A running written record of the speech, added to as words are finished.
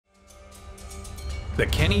the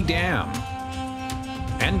Kenney Dam,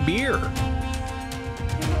 and beer.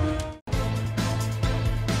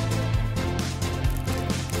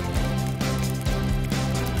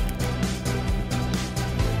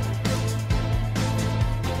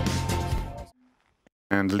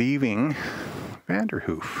 And leaving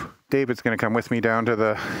Vanderhoof. David's going to come with me down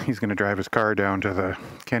to he's going to drive his car down to the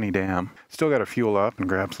Kenney Dam. Still got to fuel up and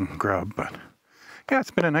grab some grub, but yeah,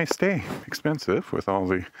 it's been a nice day. Expensive with all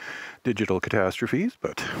the digital catastrophes,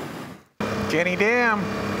 but Kenney Dam.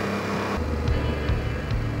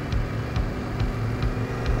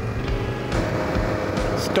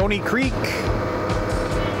 Stoney Creek.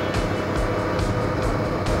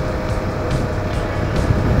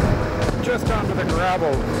 Just onto the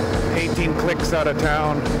gravel, 18 clicks out of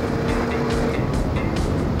town.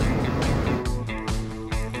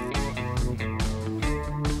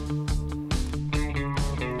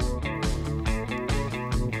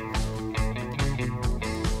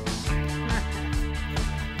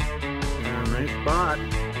 Yeah, nice spot.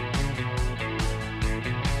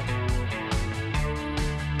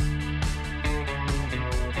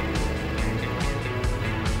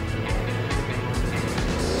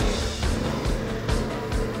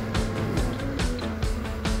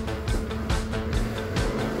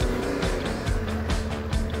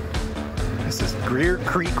 This is Greer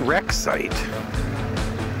Creek Wreck Site.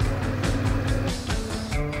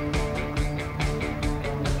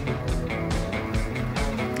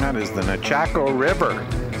 That is the Nechako River.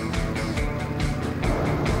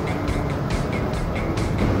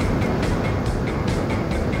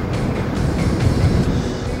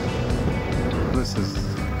 This is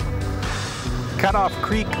Cutoff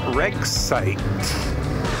Creek Wreck Site.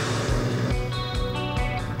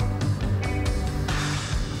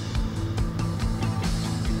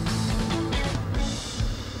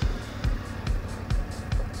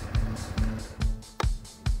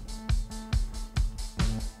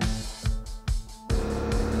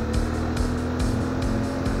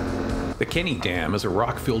 The Kenney Dam is a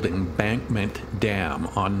rock-filled embankment dam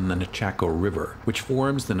on the Nechako River, which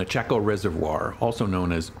forms the Nechako Reservoir, also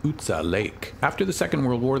known as Ursa Lake. After the Second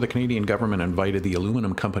World War, the Canadian government invited the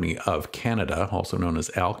Aluminum Company of Canada, also known as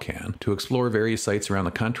Alcan, to explore various sites around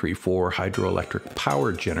the country for hydroelectric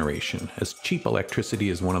power generation, as cheap electricity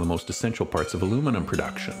is one of the most essential parts of aluminum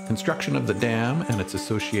production. Construction of the dam and its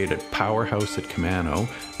associated powerhouse at Camano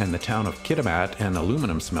and the town of Kitimat and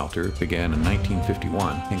aluminum smelter began in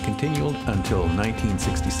 1951 and continued until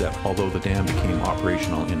 1967, although the dam became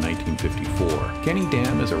operational in 1954. Kenney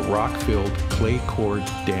Dam is a rock-filled clay-cored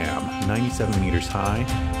dam, 97 meters high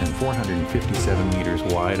and 457 meters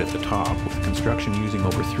wide at the top, with construction using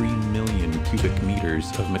over 3 million cubic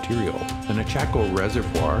meters of material. The Nechako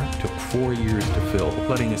Reservoir took 4 years to fill,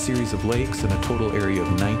 flooding a series of lakes in a total area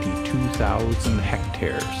of 92,000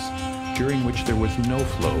 hectares, during which there was no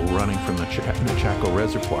flow running from the Nechako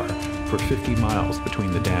Reservoir for 50 miles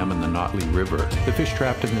between the dam and the Notley River. The fish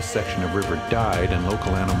trapped in this section of river died, and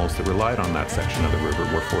local animals that relied on that section of the river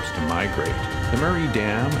were forced to migrate. The Murray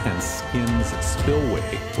Dam and Skins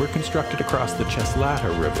Spillway were constructed across the Cheslata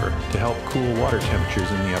River to help cool water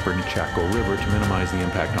temperatures in the upper Nechako River to minimize the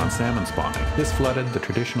impact on salmon spawning. This flooded the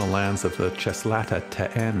traditional lands of the Cheslata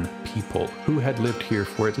Ta'en people, who had lived here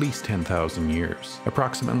for at least 10,000 years.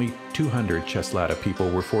 Approximately 200 Cheslata people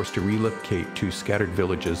were forced to relocate to scattered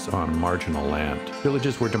villages on marginal land.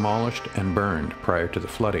 Villages were demolished and burned prior to the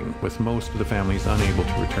flooding, with most of the families unable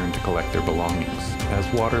to return to collect their belongings. As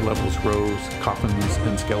water levels rose, coffins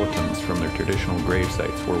and skeletons from their traditional grave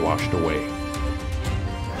sites were washed away.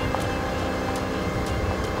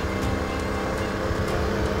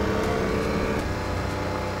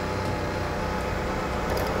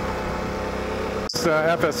 This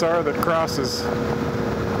FSR that crosses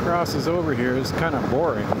over here is kind of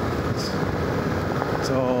boring. It's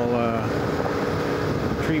all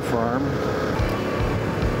tree farm.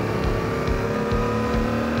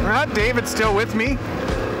 David's still with me.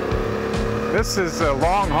 This is a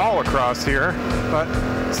long haul across here, but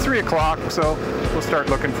it's 3 o'clock, so we'll start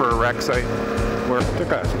looking for a wreck site. We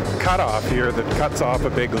took a cutoff here that cuts off a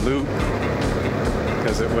big loop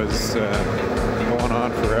because it was going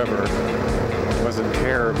on forever. It wasn't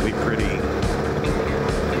terribly pretty.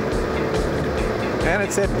 And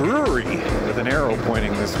it said brewery with an arrow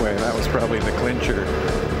pointing this way. That was probably the clincher.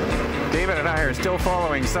 David and I are still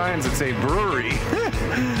following signs that say brewery.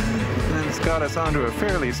 And it's got us onto a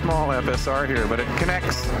fairly small FSR here, but it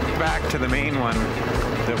connects back to the main one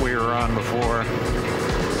that we were on before.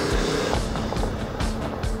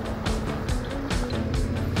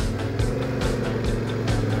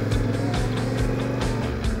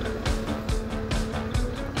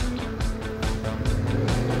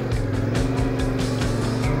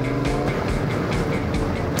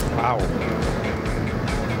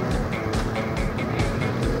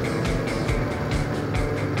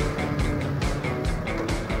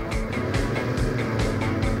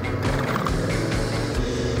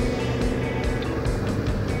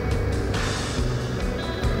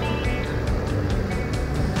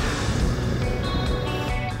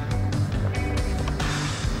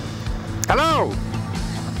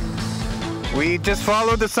 We just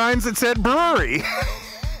followed the signs that said brewery.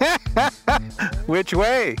 Which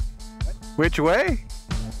way? Which way?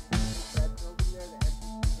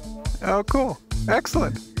 Oh, cool.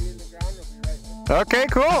 Excellent. Okay,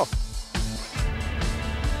 cool.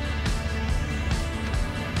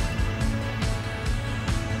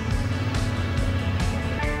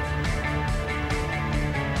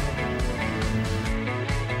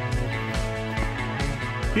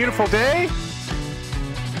 Beautiful day.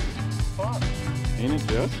 Ain't it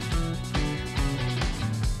just?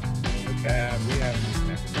 We have.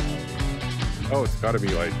 Oh, it's got to be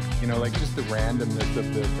like, you know, like just the randomness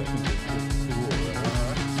of this. I think it's just cool.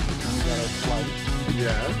 Right? And we got our flight.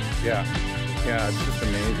 Yeah, it's just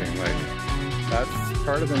amazing. Like, that's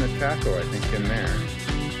part of the Nechako, I think, in there.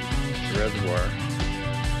 The reservoir.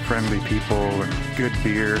 Friendly people and good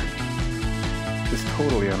beer. Just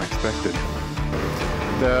totally unexpected.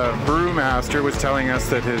 The brewmaster was telling us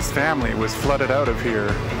that his family was flooded out of here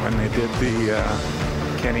when they did the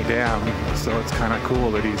Kenney Dam, so it's kind of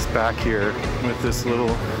cool that he's back here with this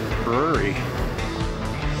little brewery.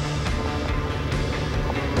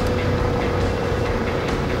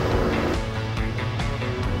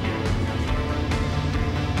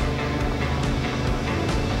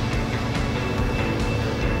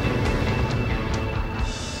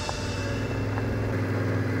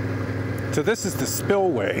 So this is the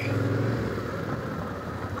spillway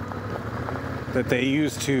that they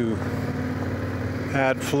use to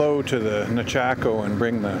add flow to the Nechako and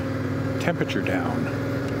bring the temperature down.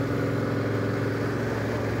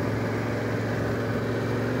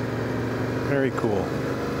 Very cool.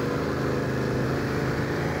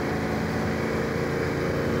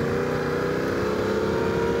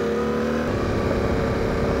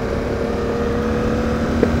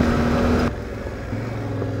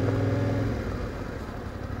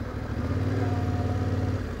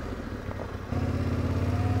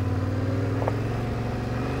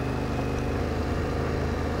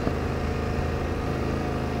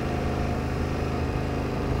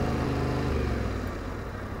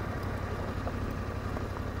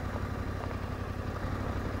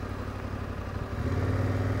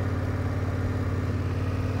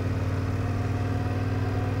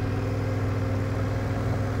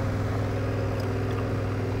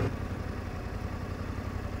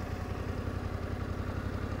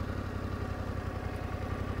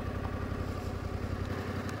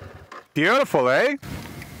 Beautiful, eh?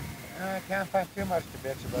 I can't find too much to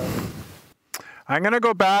bitch about. I'm gonna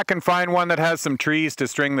go back and find one that has some trees to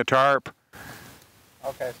string the tarp.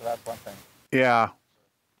 Okay, so that's one thing. Yeah.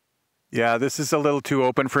 Yeah, this is a little too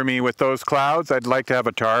open for me with those clouds. I'd like to have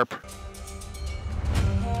a tarp.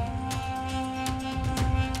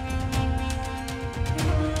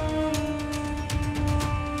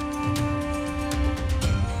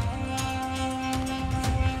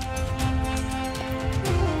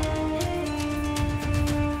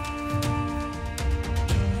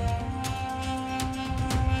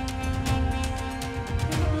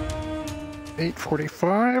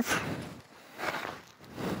 $8:45.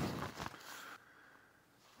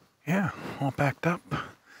 Yeah, all backed up.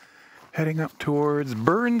 Heading up towards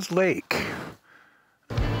Burns Lake.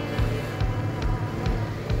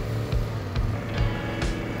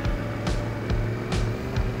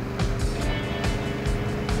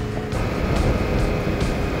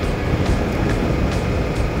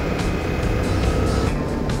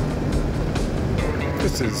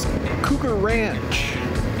 This is Cougar Ranch.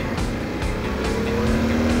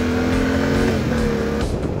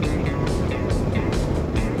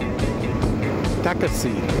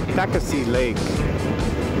 Takasi Lake.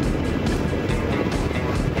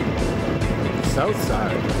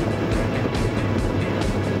 Southside.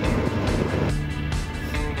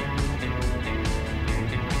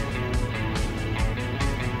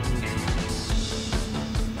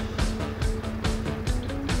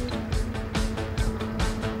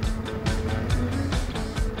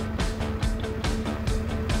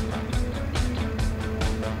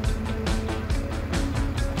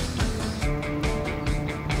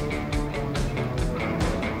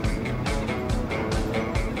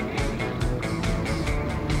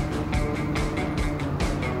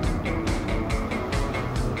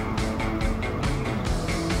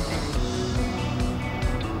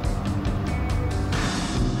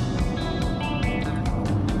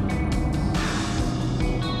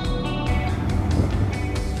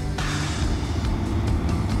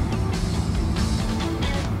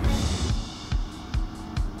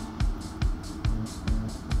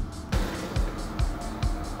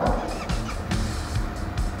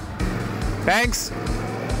 Thanks.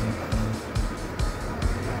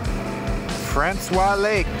 Francois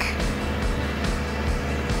Lake.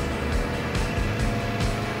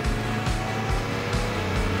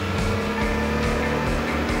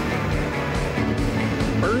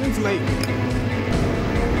 Lake.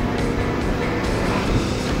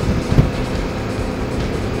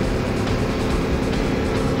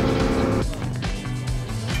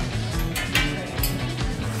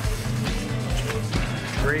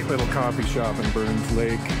 Great little coffee shop in Burns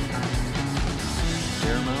Lake.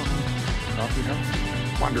 Bear Mountain Coffee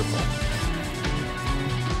House. Wonderful.